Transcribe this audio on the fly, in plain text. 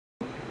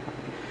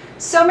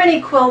So many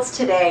quilts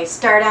today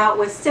start out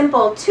with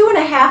simple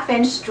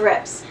 2.5-inch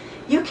strips.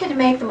 You can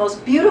make the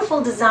most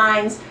beautiful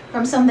designs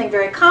from something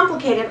very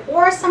complicated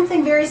or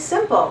something very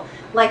simple,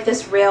 like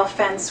this rail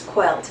fence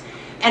quilt.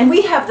 And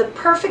we have the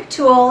perfect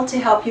tool to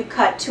help you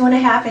cut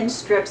 2.5-inch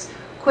strips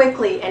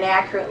quickly and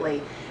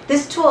accurately.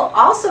 This tool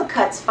also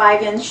cuts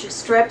 5-inch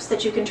strips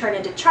that you can turn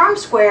into charm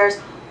squares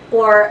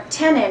or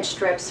 10-inch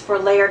strips for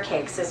layer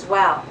cakes as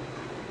well.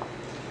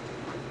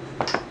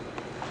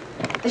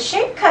 The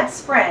Shape Cut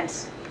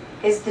Sprint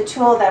is the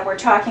tool that we're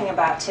talking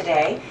about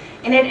today,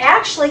 and it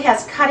actually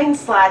has cutting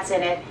slots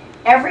in it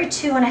every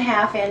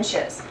 2.5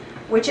 inches,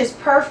 which is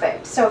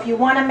perfect. So if you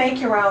want to make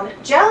your own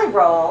jelly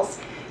rolls,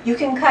 you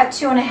can cut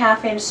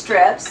 2.5-inch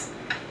strips.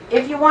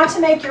 If you want to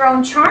make your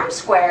own charm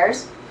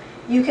squares,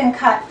 you can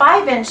cut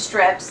 5-inch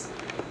strips,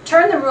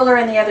 turn the ruler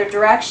in the other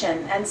direction,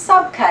 and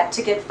subcut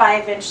to get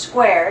 5-inch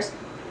squares,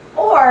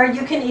 or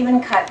you can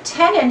even cut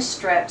 10-inch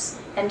strips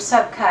and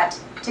subcut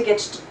to get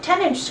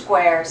 10-inch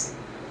squares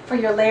for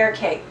your layer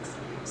cakes.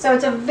 So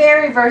it's a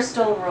very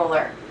versatile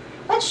ruler.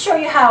 Let's show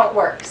you how it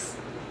works.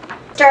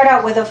 Start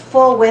out with a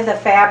full width of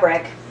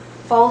fabric,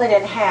 fold it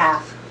in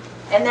half,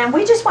 and then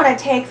we just want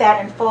to take that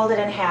and fold it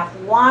in half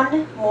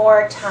one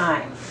more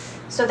time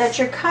so that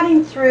you're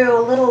cutting through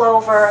a little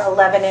over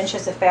 11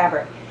 inches of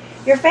fabric.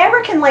 Your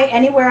fabric can lay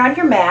anywhere on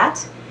your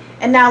mat,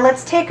 and now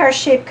let's take our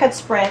Shape Cut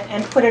Sprint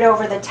and put it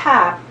over the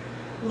top,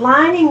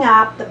 lining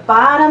up the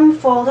bottom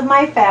fold of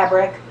my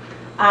fabric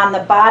on the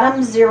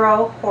bottom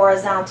 0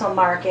 horizontal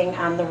marking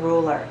on the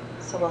ruler.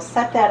 So we'll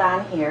set that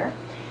on here.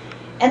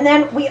 And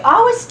then we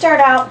always start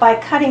out by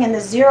cutting in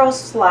the 0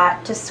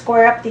 slot to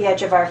square up the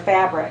edge of our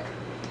fabric.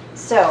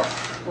 So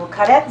we'll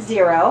cut at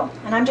 0,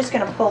 and I'm just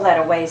going to pull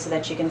that away so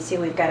that you can see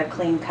we've got a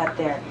clean cut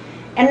there.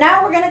 And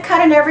now we're going to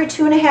cut in every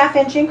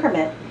 2.5-inch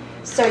increment.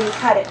 So you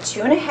cut at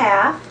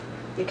 2.5,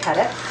 you cut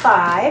at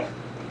 5,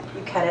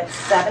 you cut at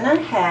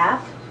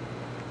 7.5,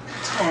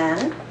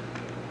 10,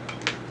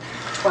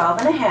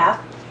 12.5.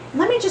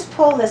 Let me just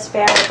pull this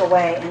fabric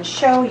away and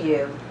show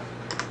you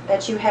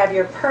that you have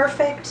your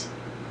perfect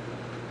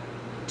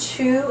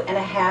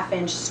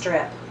 2.5-inch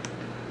strip.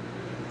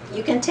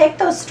 You can take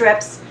those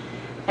strips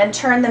and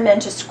turn them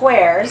into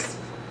squares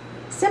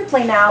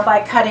simply now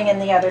by cutting in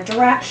the other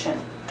direction.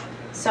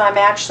 So I'm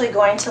actually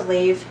going to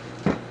leave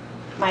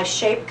my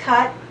Shape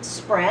Cut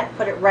Sprint,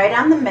 put it right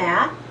on the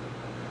mat,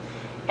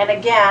 and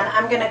again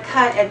I'm going to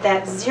cut at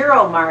that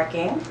 0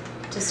 marking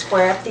to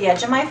square up the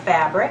edge of my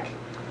fabric.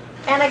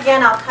 And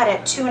again, I'll cut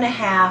at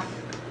 2.5,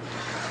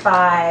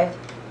 5,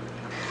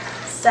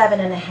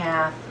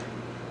 7.5,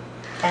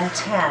 and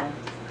 10.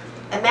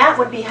 And that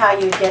would be how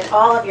you get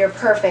all of your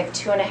perfect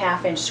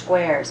 2.5-inch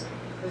squares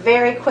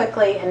very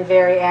quickly and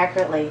very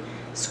accurately.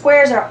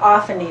 Squares are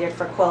often needed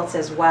for quilts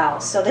as well,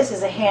 so this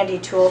is a handy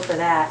tool for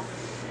that.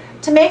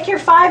 To make your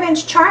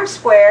 5-inch charm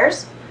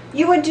squares,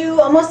 you would do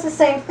almost the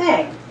same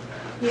thing.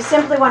 You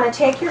simply want to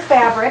take your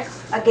fabric,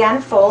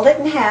 again, fold it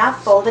in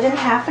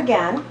half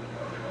again,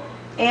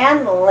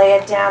 and lay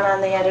it down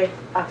on the edge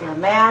of your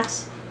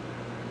mat.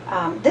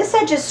 This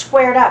edge is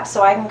squared up,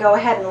 so I can go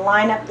ahead and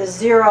line up the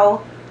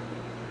 0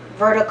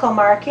 vertical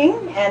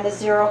marking and the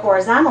 0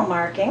 horizontal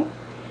marking.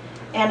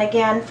 And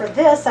again, for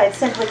this, I'd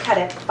simply cut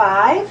at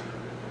 5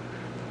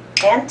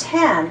 and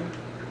 10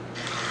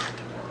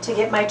 to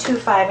get my 2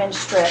 5-inch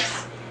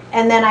strips.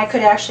 And then I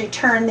could actually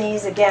turn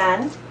these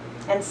again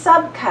and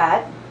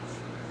subcut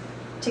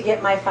to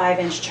get my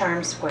 5-inch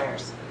charm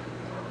squares.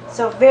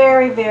 So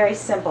very, very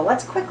simple.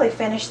 Let's quickly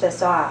finish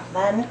this off.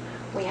 Then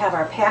we have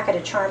our packet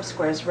of charm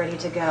squares ready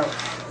to go.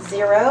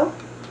 0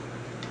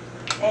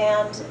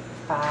 and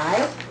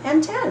 5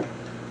 and 10.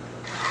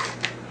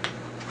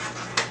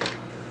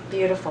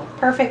 Beautiful.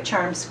 Perfect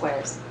charm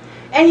squares.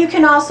 And you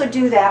can also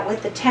do that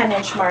with the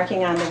 10-inch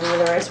marking on the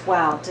ruler as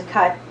well to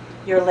cut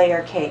your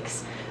layer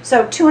cakes.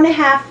 So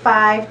 2.5,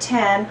 5,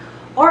 10,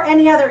 or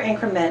any other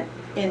increment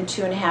in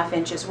 2.5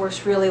 inches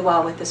works really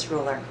well with this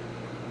ruler.